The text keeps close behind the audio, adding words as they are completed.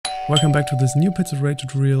Welcome back to this new pixel array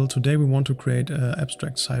tutorial. Today we want to create an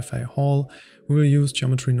abstract sci-fi hall. We will use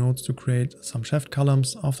geometry nodes to create some shaft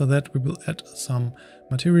columns. After that we will add some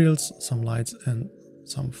materials, some lights and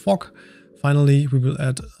some fog. Finally we will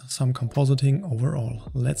add some compositing overall.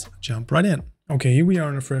 Let's jump right in. Okay, here we are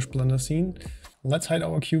in a fresh Blender scene. Let's hide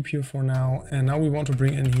our cube here for now. And now we want to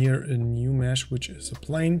bring in here a new mesh, which is a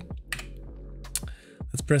plane.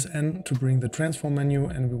 Let's press N to bring the transform menu,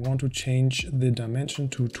 and we want to change the dimension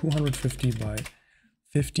to 250 by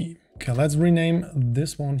 50. Okay, let's rename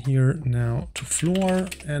this one here now to floor,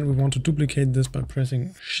 and we want to duplicate this by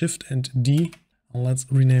pressing Shift and D. And let's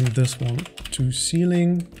rename this one to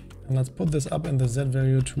ceiling, and let's put this up in the Z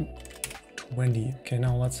value to 20. Okay,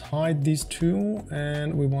 now let's hide these two,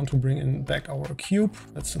 and we want to bring in back our cube.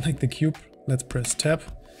 Let's select the cube. Let's press Tab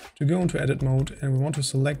to go into edit mode, and we want to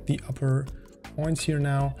select the upper points here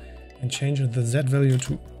now and change the Z value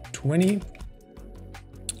to 20.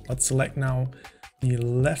 Let's select now the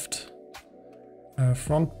left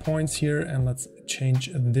front points here, and let's change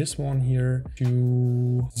this one here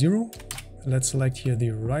to 0. Let's select here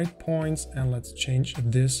the right points, and let's change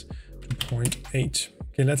this to 0.8.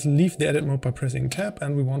 Okay, let's leave the edit mode by pressing Tab,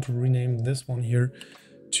 and we want to rename this one here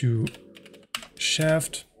to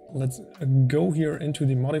shaft. Let's go here into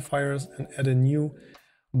the modifiers and add a new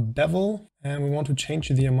bevel, and we want to change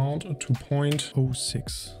the amount to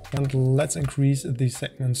 0.06, and let's increase the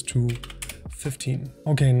segments to 15.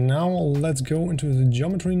 Okay, now let's go into the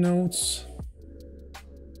geometry nodes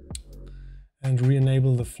and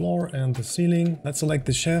re-enable the floor and the ceiling. Let's select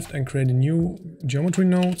the shaft and create a new geometry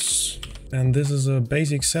nodes. And this is a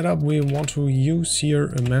basic setup. We want to use here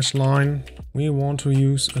a mesh line. We want to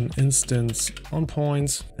use an instance on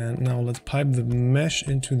points. And now let's pipe the mesh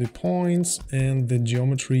into the points and the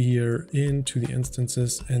geometry here into the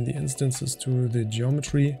instances and the instances to the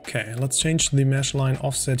geometry. Okay, let's change the mesh line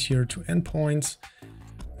offset here to endpoints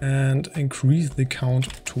and increase the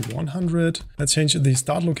count to 100. Let's change the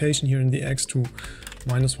start location here in the X to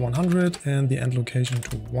 -100 and the end location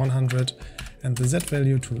to 100. And the Z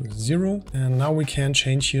value to 0. And now we can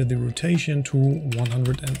change here the rotation to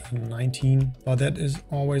 119, but that is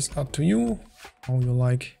always up to you, how you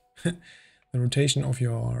like the rotation of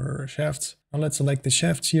your shafts. Now let's select the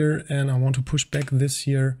shafts here, and I want to push back this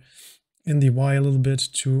here in the Y a little bit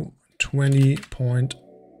to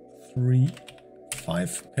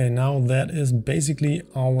 20.35. Okay, now that is basically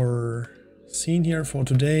our scene here for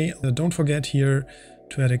today. Don't forget here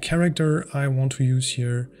to add a character. I want to use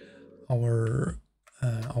here our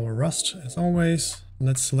rust as always.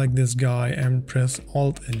 Let's select this guy and press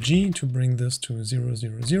Alt and G to bring this to 0,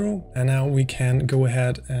 0, 0. And now we can go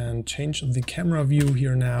ahead and change the camera view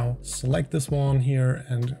here now. Select this one here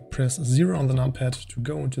and press 0 on the numpad to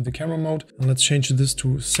go into the camera mode. And let's change this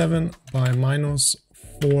to 7 by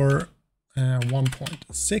 -4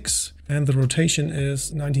 1.6, and the rotation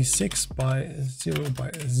is 96 by 0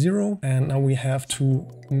 by 0. And now we have to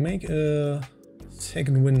make a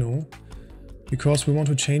second window because we want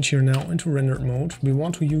to change here now into rendered mode. We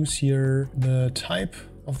want to use here the type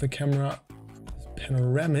of the camera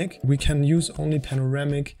panoramic. We can use only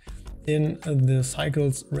panoramic in the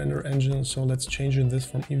cycles render engine, so let's change this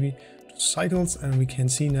from Eevee to cycles, and we can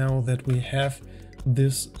see now that we have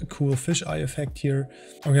this cool fisheye effect here.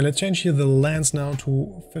 Okay, let's change here the lens now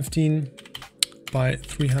to 15 by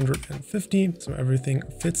 350, so everything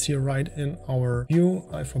fits here right in our view.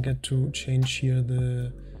 I forget to change here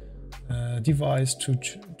the device to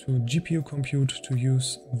GPU compute to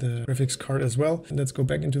use the graphics card as well. Let's go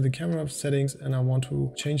back into the camera settings, and I want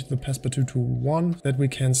to change the perspective to 1, that we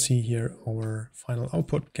can see here our final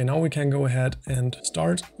output. Okay, now we can go ahead and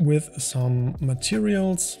start with some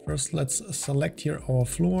materials. First, let's select here our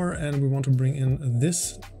floor, and we want to bring in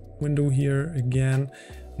this window here again.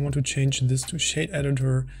 I want to change this to shade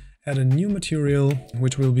editor, add a new material,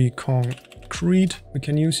 which will be concrete. We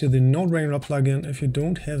can use here the Node Wrangler plugin. If you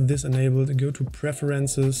don't have this enabled, go to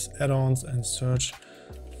Preferences, Add-ons, and search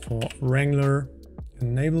for Wrangler.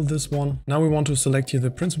 Enable this one. Now we want to select here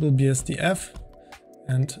the Principled BSDF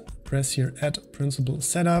and press here Add Principle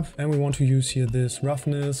Setup. And we want to use here this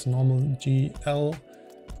roughness, normal GL,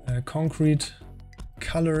 concrete,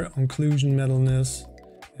 color, occlusion, metalness,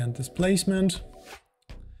 and displacement.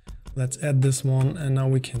 Let's add this one, and now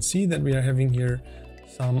we can see that we are having here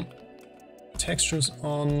some textures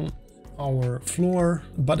on our floor,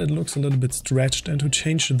 but it looks a little bit stretched. And to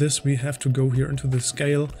change this, we have to go here into the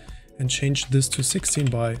scale and change this to 16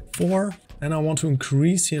 by 4. And I want to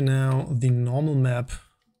increase here now the normal map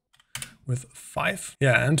with 5.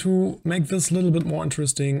 Yeah, and to make this a little bit more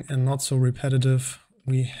interesting and not so repetitive,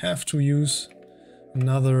 we have to use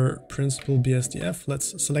another principal BSDF.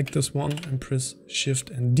 Let's select this one and press Shift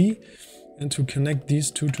and D. And to connect these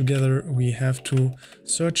two together, we have to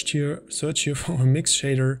search here for a mix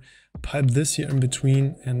shader, pipe this here in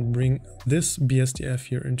between and bring this BSDF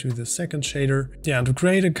here into the second shader. Yeah, and to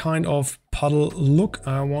create a kind of puddle look,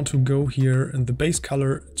 I want to go here in the base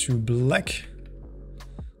color to black.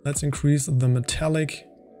 Let's increase the metallic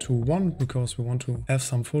to 1 because we want to have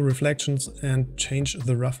some full reflections, and change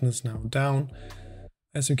the roughness now down.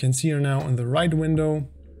 As you can see here now in the right window,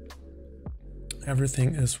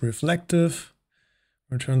 everything is reflective.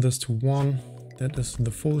 Return this to 1. That is the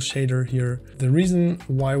full shader here. The reason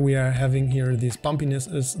why we are having here this bumpiness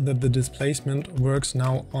is that the displacement works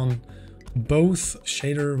now on both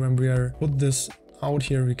shader. When we are put this out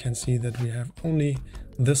here, we can see that we have only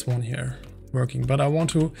this one here working. But I want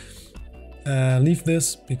to leave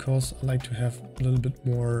this because I like to have a little bit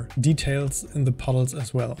more details in the puddles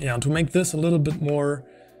as well. Yeah, and to make this a little bit more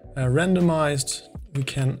randomized, we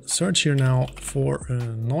can search here now for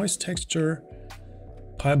a noise texture,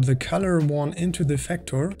 pipe the color one into the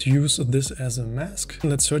factor to use this as a mask.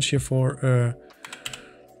 Let's search here for a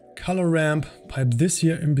color ramp, pipe this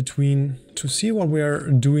here in between. To see what we are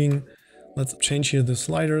doing, let's change here the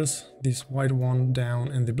sliders, this white one down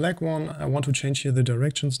and the black one. I want to change here the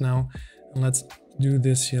directions now. And let's do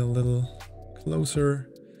this here a little closer,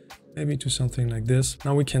 maybe to something like this.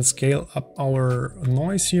 Now we can scale up our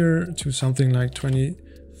noise here to something like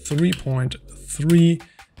 23.3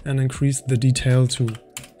 and increase the detail to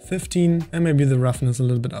 15, and maybe the roughness a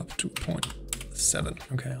little bit up to 0.7.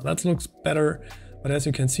 Okay, that looks better, but as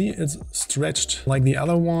you can see, it's stretched like the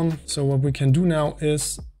other one. So what we can do now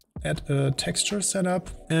is add a texture setup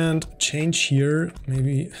and change here,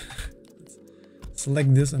 maybe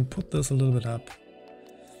select this and put this a little bit up.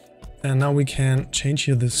 And now we can change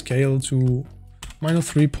here the scale to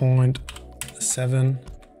 -3.7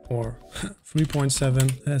 or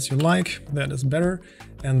 3.7 as you like. That is better.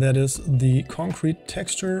 And that is the concrete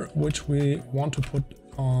texture, which we want to put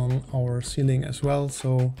on our ceiling as well.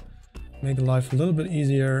 So make life a little bit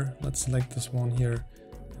easier. Let's select this one here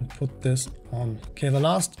and put this on. Okay, the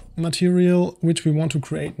last material which we want to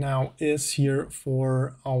create now is here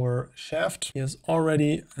for our shaft. There's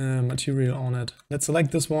already a material on it. Let's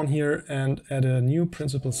select this one here and add a new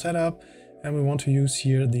principal setup. And we want to use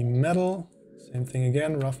here the metal. Same thing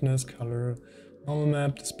again, roughness, color, normal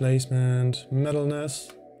map, displacement,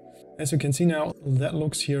 metalness. As you can see now, that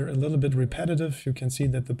looks here a little bit repetitive. You can see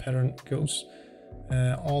that the pattern goes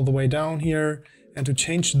all the way down here. And to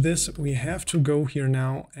change this, we have to go here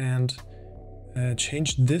now and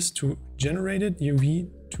change this to generated, UV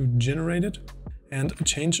to generated, and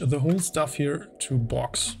change the whole stuff here to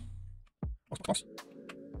box. Box.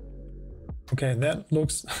 Okay, that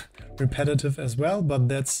looks repetitive as well, but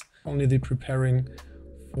that's only the preparing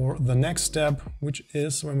for the next step, which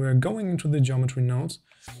is when we're going into the geometry nodes,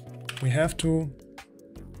 we have to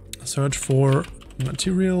search for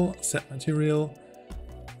material, set material,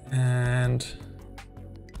 and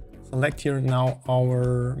select here now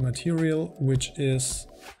our material, which is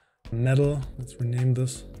metal. Let's rename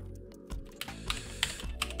this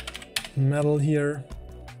metal here.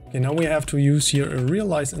 Okay, now we have to use here a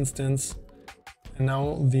realize instance. And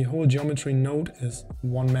now the whole geometry node is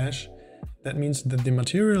one mesh. That means that the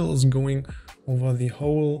material is going over the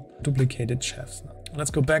whole duplicated shafts now.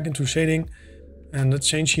 Let's go back into shading and let's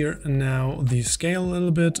change here now the scale a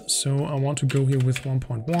little bit. So I want to go here with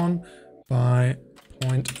 1.1 by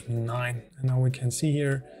 0.9. And now we can see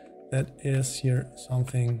here that is here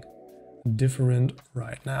something different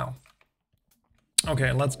right now.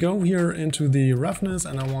 Okay, let's go here into the roughness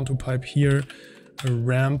and I want to pipe here a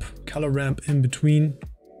ramp, color ramp in between.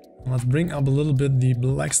 Let's bring up a little bit the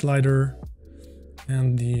black slider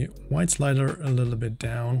and the white slider a little bit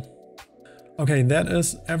down. Okay, that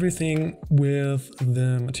is everything with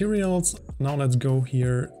the materials. Now let's go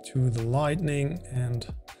here to the lighting and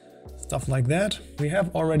stuff like that. We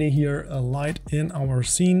have already here a light in our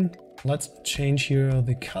scene. Let's change here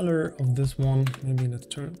the color of this one. Maybe let's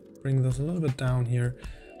bring this a little bit down here.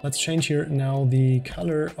 Let's change here now the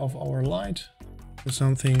color of our light to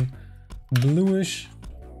something bluish.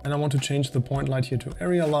 And I want to change the point light here to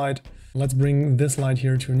area light. Let's bring this light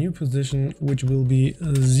here to a new position, which will be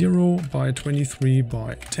 0 by 23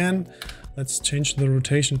 by 10. Let's change the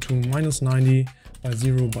rotation to -90 by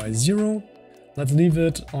 0 by 0. Let's leave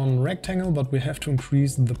it on rectangle, but we have to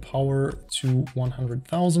increase the power to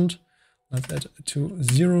 100,000. Let's add 2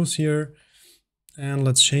 zeros here. And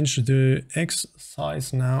let's change the X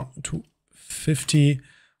size now to 50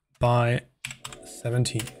 by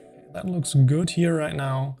 70. That looks good here right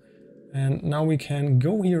now. And now we can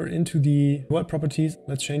go here into the world properties.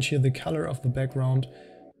 Let's change here the color of the background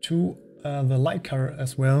to the light color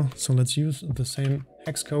as well. So let's use the same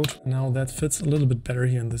hex code. Now that fits a little bit better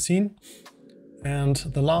here in the scene. And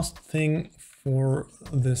the last thing for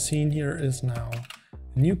the scene here is now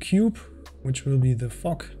a new cube, which will be the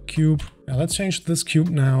fog cube. Now let's change this cube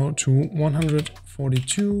now to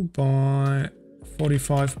 142 by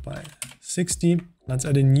 45 by 60. Let's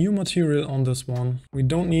add a new material on this one. We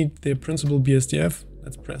don't need the principal BSDF.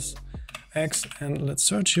 Let's press X and let's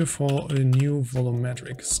search here for a new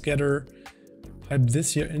volumetric scatter. Pipe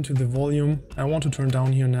this here into the volume. I want to turn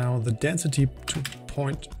down here now the density to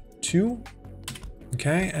 0.2.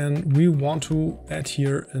 Okay, and we want to add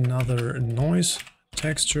here another noise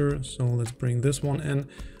texture. So let's bring this one in.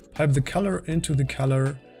 Pipe the color into the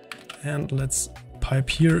color and let's pipe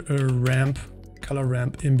here a ramp, color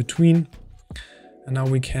ramp in between. And now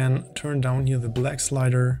we can turn down here the black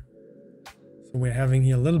slider. So we're having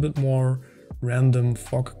here a little bit more random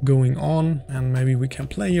fog going on. And maybe we can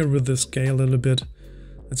play here with the scale a little bit.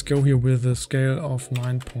 Let's go here with a scale of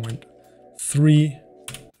 9.3.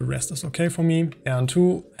 The rest is okay for me. And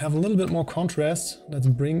to have a little bit more contrast, let's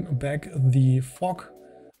bring back the fog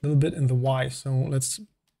a little bit in the Y. So let's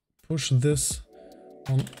push this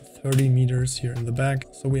on 30 meters here in the back.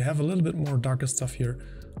 So we have a little bit more darker stuff here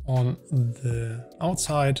on the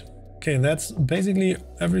outside. Okay, that's basically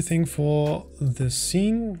everything for the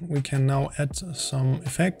scene. We can now add some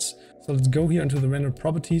effects. So let's go here into the render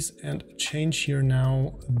properties and change here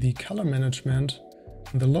now the color management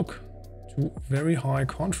and the look to very high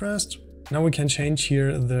contrast. Now we can change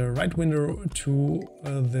here the right window to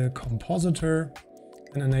the compositor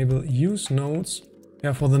and enable use nodes.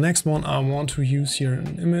 Yeah, for the next one I want to use here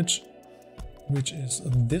an image, which is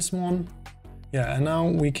this one. Yeah, and now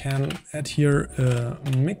we can add here a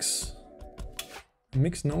mix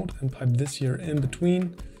node and pipe this here in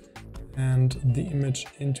between and the image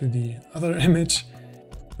into the other image.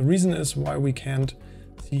 The reason is why we can't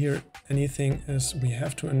see here anything is we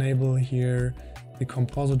have to enable here the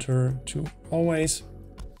compositor to always.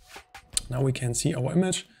 Now we can see our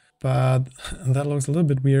image, but that looks a little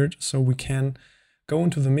bit weird. So we can go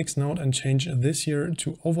into the mix node and change this here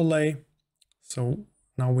to overlay. So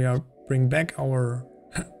now we are bring back our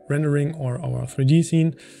rendering or our 3D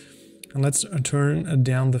scene. And let's turn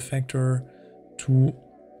down the factor to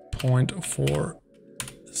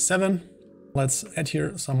 0.47. Let's add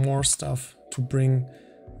here some more stuff to bring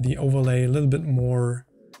the overlay a little bit more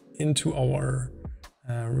into our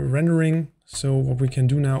rendering. So what we can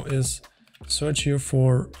do now is search here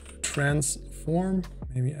for transform.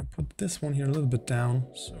 Maybe I put this one here a little bit down.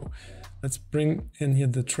 So let's bring in here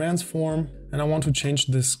the transform and I want to change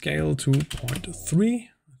the scale to 0.3. I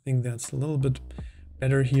think that's a little bit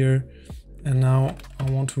better here. And now I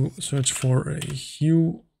want to search for a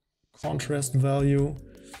hue contrast value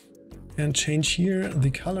and change here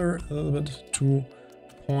the color a little bit to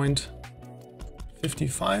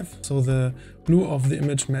 0.55. So the blue of the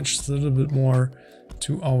image matches a little bit more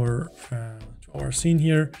to our scene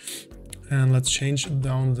here. And let's change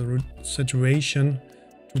down the saturation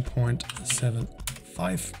to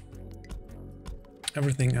 0.75.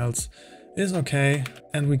 Everything else is okay.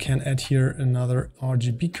 And we can add here another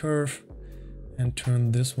RGB curve and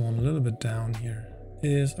turn this one a little bit down here.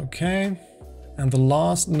 Is okay. And the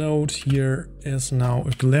last node here is now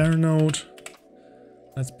a glare node.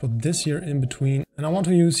 Let's put this here in between. And I want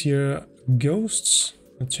to use here ghosts.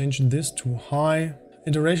 Let's change this to high.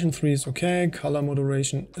 Iteration 3 is okay. Color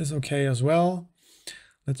moderation is okay as well.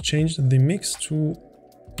 Let's change the mix to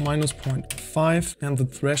 -0.5 and the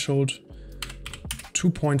threshold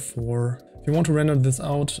 2.4. If you want to render this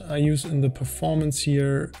out, I use in the performance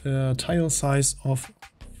here a tile size of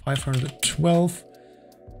 512.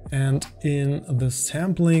 And in the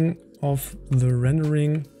sampling of the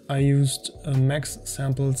rendering, I used max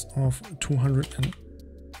samples of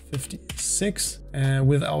 256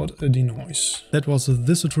 without a denoise. That was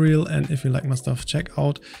this tutorial, and if you like my stuff, check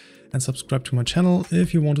out and subscribe to my channel.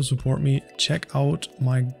 If you want to support me, check out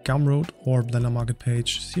my Gumroad or Blender Market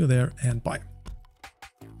page. See you there and bye.